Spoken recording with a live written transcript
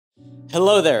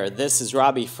Hello there, this is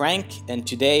Robby Frank, and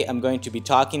today I'm going to be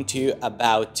talking to you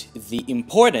about the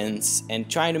importance and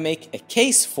trying to make a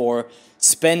case for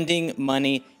spending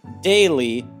money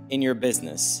daily in your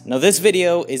business. Now, this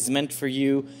video is meant for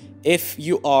you if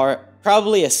you are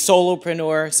probably a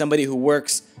solopreneur, somebody who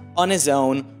works on his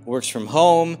own, works from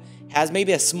home, has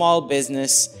maybe a small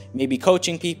business, maybe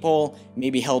coaching people,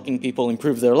 maybe helping people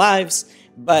improve their lives,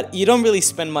 but you don't really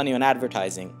spend money on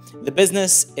advertising. The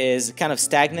business is kind of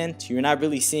stagnant. You're not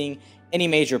really seeing any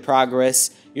major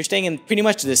progress. You're staying in pretty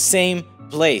much the same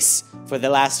place for the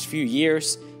last few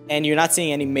years, and you're not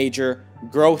seeing any major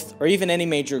growth or even any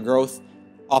major growth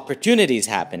opportunities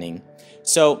happening.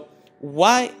 So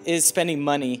why is spending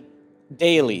money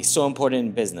daily so important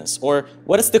in business? Or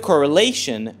what is the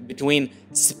correlation between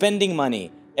spending money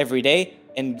every day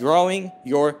and growing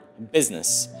your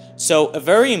business? So a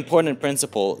very important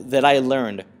principle that I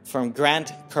learned from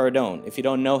Grant Cardone. If you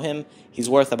don't know him, he's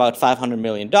worth about $500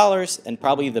 million and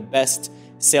probably the best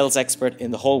sales expert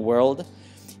in the whole world.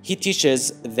 He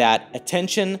teaches that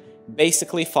attention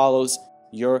basically follows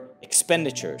your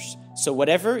expenditures. So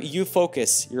whatever you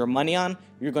focus your money on,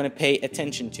 you're going to pay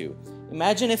attention to.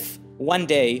 Imagine if one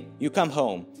day you come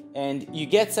home and you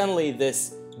get suddenly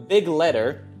this big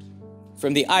letter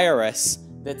from the IRS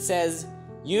that says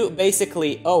you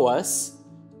basically owe us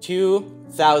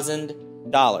 $2,000.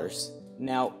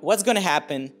 Now, what's going to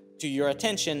happen to your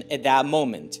attention at that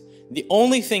moment? The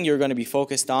only thing you're going to be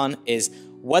focused on is,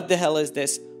 what the hell is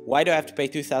this? Why do I have to pay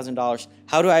 $2,000?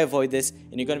 How do I avoid this?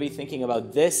 And you're going to be thinking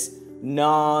about this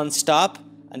non-stop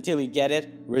until you get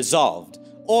it resolved.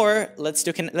 Or let's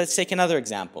take another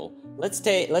example. Let's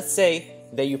say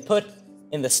that you put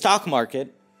in the stock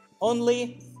market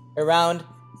only around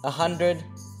 $100.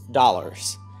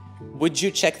 Would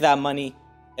you check that money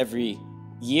every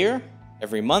year,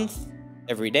 every month,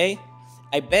 every day?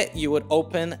 I bet you would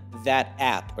open that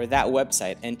app or that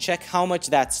website and check how much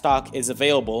that stock is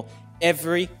available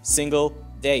every single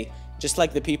day, just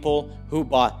like the people who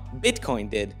bought Bitcoin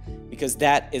did, because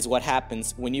that is what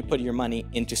happens when you put your money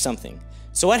into something.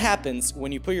 So what happens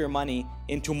when you put your money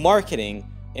into marketing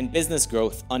and business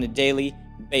growth on a daily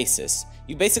basis?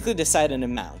 You basically decide an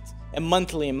amount, a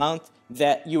monthly amount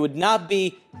that you would not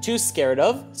be too scared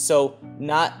of. So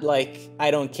not like, I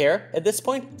don't care at this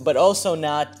point, but also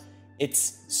not,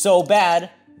 it's so bad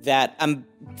that I'm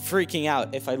freaking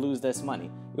out if I lose this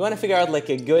money. You want to figure out like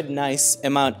a good, nice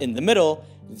amount in the middle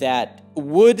that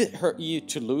would hurt you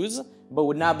to lose, but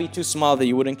would not be too small that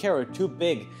you wouldn't care, or too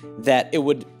big that it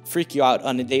would freak you out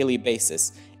on a daily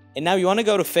basis. And now you want to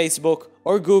go to Facebook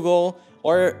or Google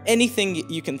or anything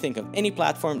you can think of, any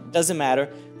platform, doesn't matter,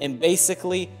 and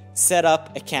basically set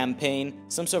up a campaign,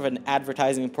 some sort of an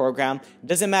advertising program.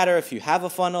 Doesn't matter if you have a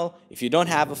funnel, if you don't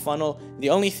have a funnel. The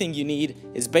only thing you need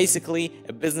is basically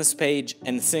a business page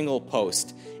and a single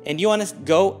post. And you want to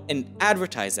go and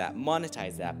advertise that,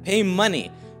 monetize that, pay money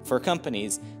for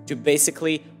companies to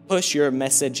basically push your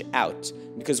message out.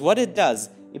 Because what it does,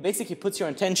 it basically puts your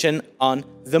attention on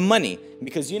the money,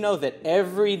 because you know that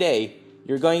every day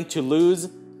you're going to lose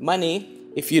money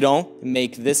if you don't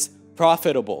make this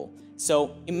profitable.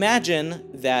 So imagine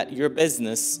that your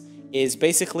business is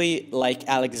basically like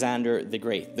Alexander the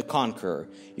Great, the conqueror.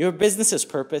 Your business's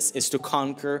purpose is to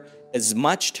conquer as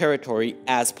much territory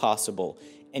as possible.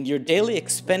 And your daily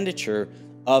expenditure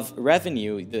of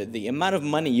revenue, the amount of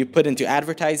money you put into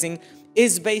advertising,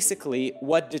 is basically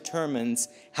what determines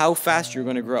how fast you're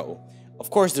going to grow. Of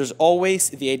course, there's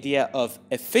always the idea of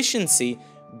efficiency,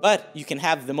 but you can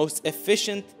have the most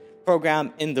efficient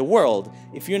program in the world.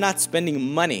 If you're not spending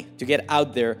money to get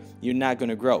out there, you're not going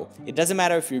to grow. It doesn't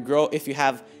matter if you grow, if you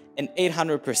have an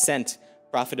 800%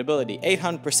 profitability,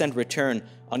 800% return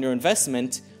on your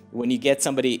investment when you get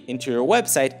somebody into your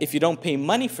website. If you don't pay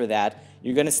money for that,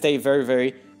 you're going to stay very,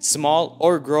 very small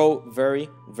or grow very,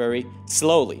 very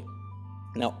slowly.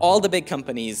 Now, all the big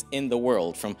companies in the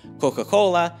world, from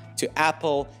Coca-Cola to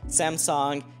Apple,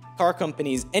 Samsung, car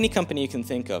companies, any company you can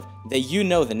think of that you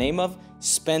know the name of,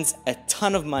 spends a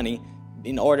ton of money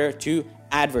in order to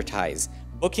advertise.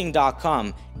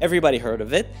 Booking.com, everybody heard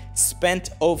of it,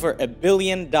 spent over $1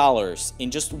 billion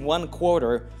in just one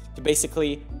quarter to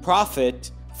basically profit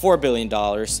 $4 billion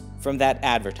from that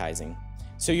advertising.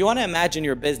 So you want to imagine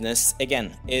your business,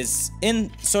 again, is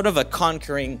in sort of a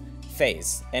conquering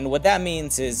phase. And what that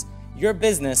means is your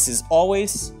business is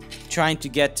always trying to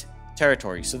get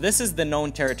territory. So this is the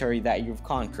known territory that you've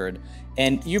conquered,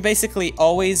 and you basically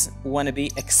always want to be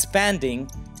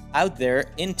expanding out there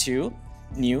into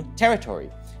new territory.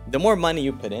 The more money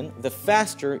you put in, the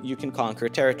faster you can conquer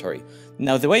territory.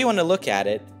 Now, the way you want to look at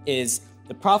it is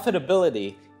the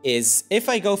profitability is, if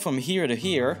I go from here to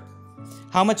here,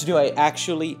 How much do I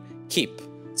actually keep?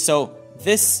 So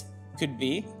this could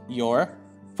be your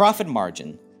profit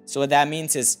margin. So what that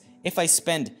means is if I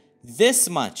spend this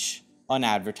much on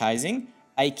advertising,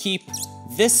 I keep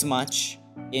this much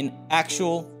in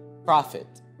actual profit.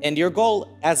 And your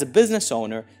goal as a business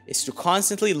owner is to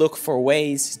constantly look for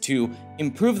ways to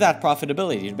improve that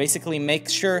profitability, to basically make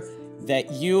sure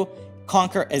that you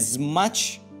conquer as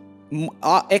much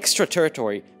extra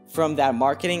territory from that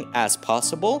marketing as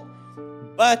possible,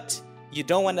 but you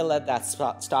don't want to let that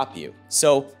stop you.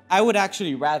 So I would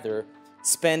actually rather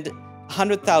spend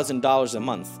 $100,000 a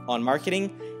month on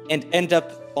marketing and end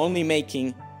up only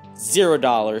making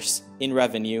 $0 in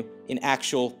revenue in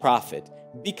actual profit.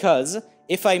 Because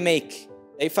if I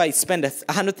spend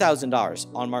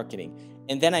 $100,000 on marketing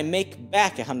and then I make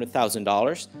back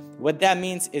 $100,000, what that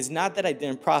means is not that I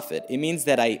didn't profit. It means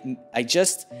that I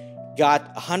just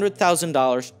got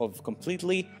 $100,000 of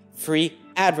completely free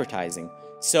advertising.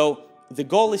 So the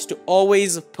goal is to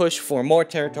always push for more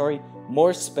territory,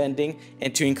 more spending,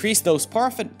 and to increase those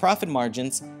profit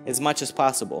margins as much as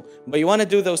possible. But you want to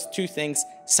do those two things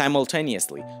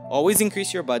simultaneously. Always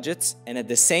increase your budgets and at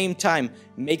the same time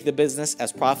make the business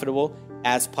as profitable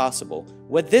as possible.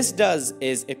 What this does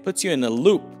is it puts you in a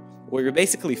loop where you're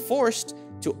basically forced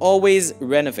to always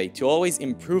renovate, to always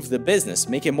improve the business,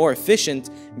 make it more efficient,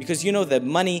 because you know that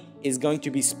money is going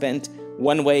to be spent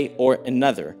one way or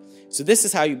another. So this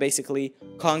is how you basically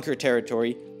conquer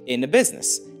territory in a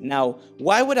business. Now,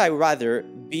 why would I rather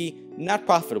be not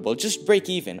profitable, just break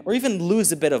even, or even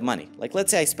lose a bit of money? Like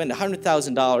let's say I spend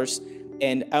 $100,000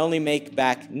 and I only make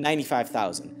back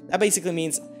 $95,000. That basically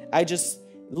means I just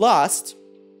lost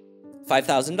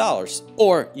 $5,000.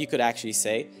 Or you could actually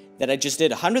say that I just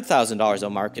did $100,000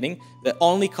 on marketing that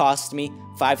only cost me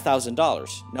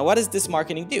 $5,000. Now, what does this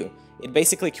marketing do? It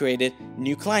basically created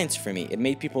new clients for me. It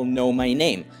made people know my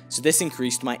name. So this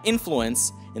increased my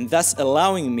influence and thus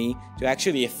allowing me to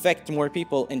actually affect more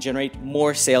people and generate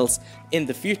more sales in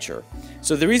the future.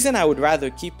 So the reason I would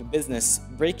rather keep a business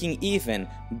breaking even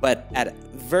but at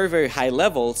very, very high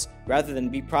levels rather than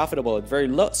be profitable at very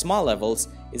small levels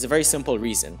is a very simple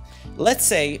reason. Let's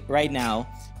say right now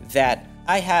that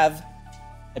I have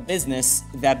a business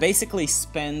that basically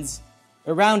spends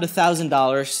around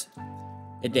 $1,000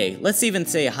 a day. Let's even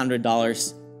say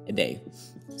 $100 a day.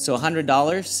 So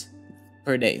 $100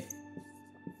 per day.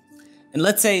 And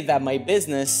let's say that my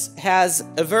business has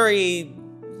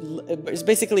it's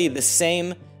basically the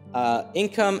same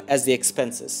income as the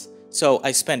expenses. So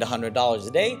I spend $100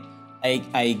 a day,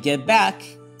 I get back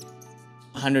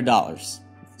 $100.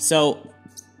 So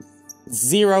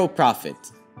zero profit.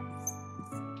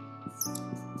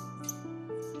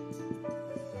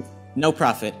 No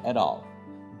profit at all.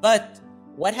 But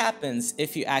what happens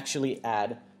if you actually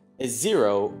add a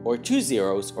 0 or 2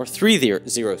 zeros or 3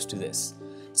 zeros to this?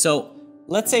 So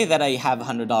let's say that I have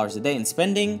 $100 a day in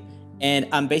spending and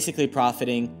I'm basically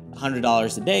profiting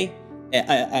 $100 a day.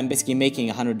 I'm basically making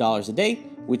 $100 a day,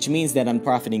 which means that I'm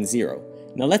profiting 0.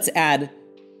 Now let's add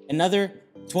another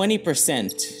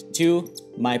 20% to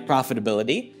my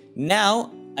profitability.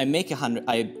 Now I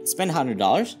spend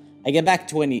 $100, I get back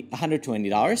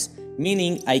 $120,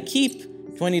 meaning I keep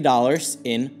 $20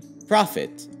 in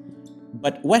profit.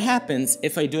 But what happens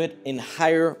if I do it in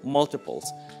higher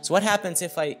multiples? So what happens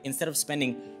if instead of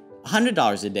spending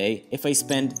 $100 a day, if I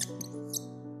spend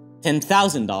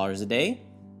 $10,000 a day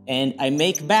and I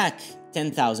make back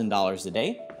 $10,000 a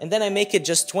day and then I make it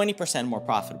just 20% more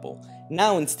profitable?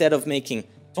 Now instead of making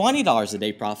 $20 a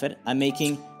day profit, I'm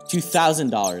making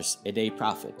 $2,000 a day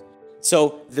profit.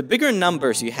 So the bigger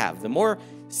numbers you have,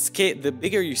 the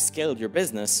bigger you scale your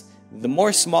business, the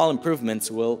more small improvements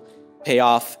will pay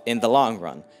off in the long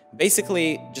run.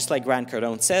 Basically, just like Grant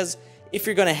Cardone says, if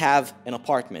you're going to have an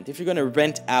apartment, if you're going to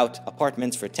rent out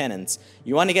apartments for tenants,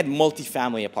 you want to get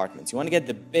multi-family apartments. You want to get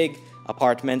the big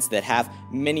apartments that have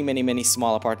many, many, many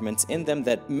small apartments in them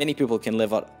that many people can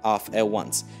live off at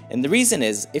once. And the reason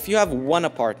is, if you have one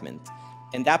apartment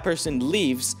and that person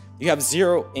leaves, you have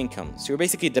 0 income. So you're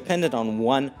basically dependent on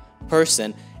one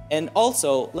person. And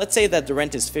also, let's say that the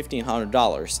rent is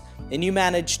 $1,500 and you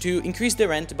manage to increase the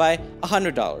rent by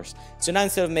 $100. So now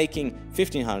instead of making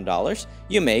 $1,500,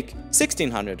 you make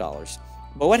 $1,600.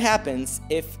 But what happens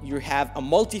if you have a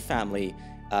multi-family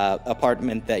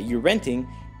apartment that you're renting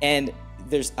and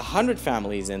there's 100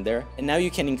 families in there, and now you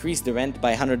can increase the rent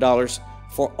by $100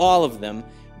 for all of them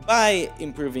by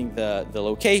improving the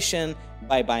location,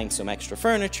 by buying some extra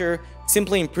furniture,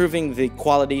 simply improving the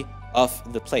quality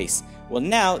of the place. Well,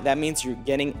 now that means you're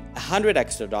getting $100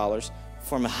 extra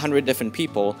from 100 different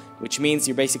people, which means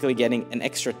you're basically getting an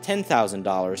extra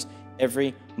 $10,000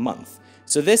 every month.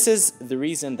 So this is the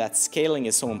reason that scaling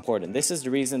is so important. This is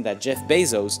the reason that Jeff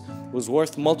Bezos was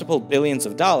worth multiple billions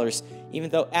of dollars, even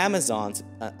though Amazon,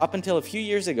 up until a few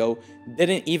years ago,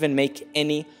 didn't even make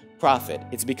any profit.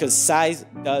 It's because size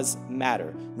does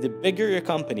matter. The bigger your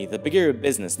company, the bigger your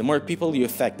business, the more people you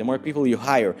affect, the more people you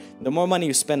hire, the more money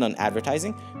you spend on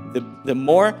advertising, the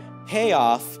more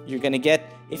payoff you're going to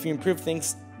get if you improve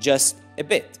things just a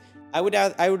bit. I would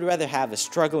rather have a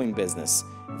struggling business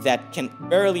that can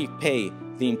barely pay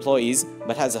the employees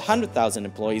but has 100,000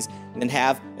 employees than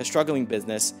have a struggling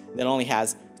business that only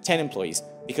has 10 employees.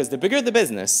 Because the bigger the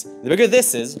business, the bigger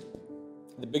this is,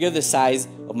 the bigger the size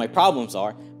of my problems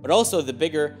are, but also the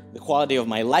bigger the quality of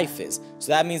my life is.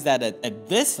 So that means that at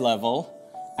this level,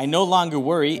 I no longer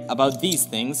worry about these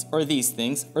things or these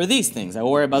things or these things. I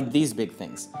worry about these big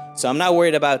things. So I'm not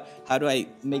worried about how do I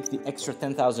make the extra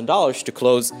 $10,000 to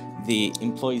close the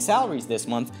employee salaries this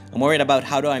month. I'm worried about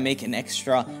how do I make an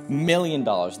extra $1 million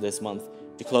this month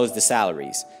to close the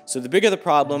salaries. So the bigger the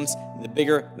problems, the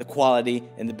bigger the quality,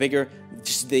 and the bigger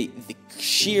just the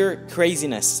sheer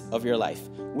craziness of your life,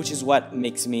 which is what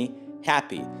makes me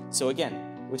happy. So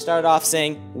again, we started off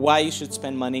saying why you should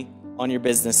spend money on your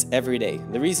business every day.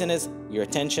 The reason is your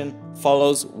attention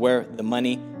follows where the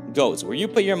money goes. Where you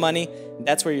put your money,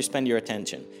 that's where you spend your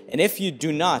attention. And if you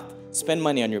do not spend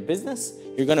money on your business,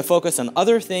 you're going to focus on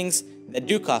other things that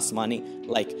do cost money,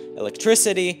 like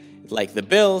electricity, like the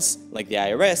bills, like the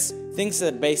IRS, things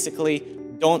that basically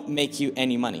don't make you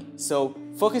any money. So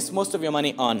focus most of your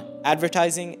money on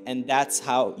advertising, and that's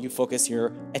how you focus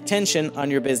your attention on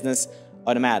your business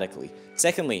automatically.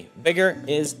 Secondly, bigger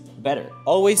is better.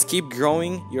 Always keep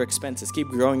growing your expenses, keep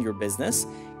growing your business,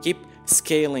 keep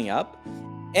scaling up.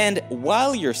 And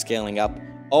while you're scaling up,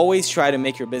 always try to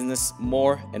make your business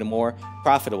more and more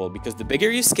profitable, because the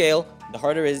bigger you scale, the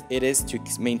harder it is to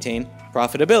maintain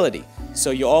profitability.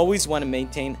 So you always want to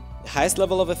maintain the highest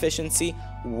level of efficiency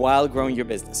while growing your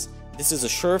business. This is a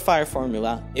surefire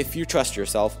formula if you trust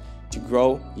yourself to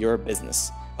grow your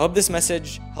business. I hope this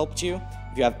message helped you.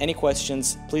 If you have any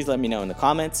questions, please let me know in the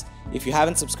comments. If you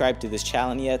haven't subscribed to this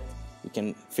channel yet, you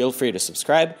can feel free to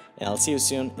subscribe, and I'll see you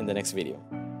soon in the next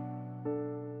video.